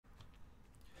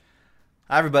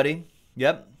Hi, everybody.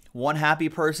 Yep, one happy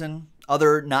person,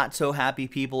 other not so happy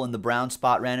people in the brown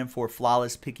spot random for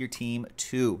Flawless Pick Your Team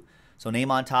 2. So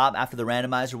name on top. After the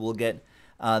randomizer, we'll get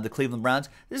the Cleveland Browns.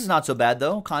 This is not so bad,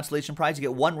 though. Consolation prize, you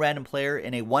get one random player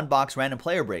in a one-box random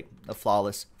player break of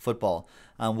Flawless Football.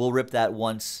 We'll rip that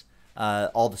once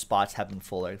all the spots have been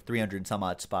full, like 300 and some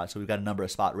odd spots. So we've got a number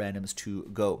of spot randoms to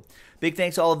go. Big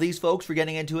thanks to all of these folks for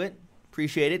getting into it.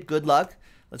 Appreciate it. Good luck.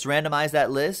 Let's randomize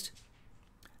that list.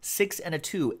 6 and a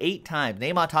 2, 8 times.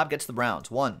 Name on top gets the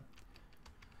Browns. 1,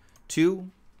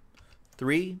 2,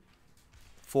 3,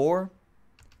 4,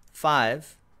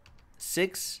 5,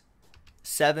 6,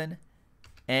 7,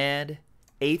 and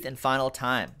 8th and final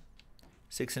time.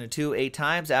 6 and a 2, 8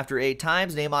 times. After 8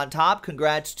 times, name on top.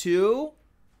 Congrats to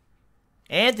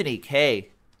Anthony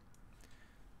K.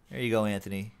 There you go,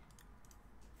 Anthony.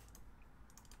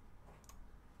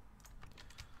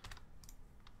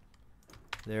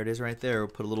 There it is right there. We'll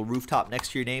put a little rooftop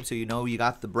next to your name so you know you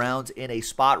got the Browns in a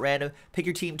spot random. Pick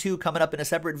your team 2 coming up in a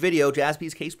separate video,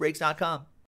 jaspyscasebreaks.com.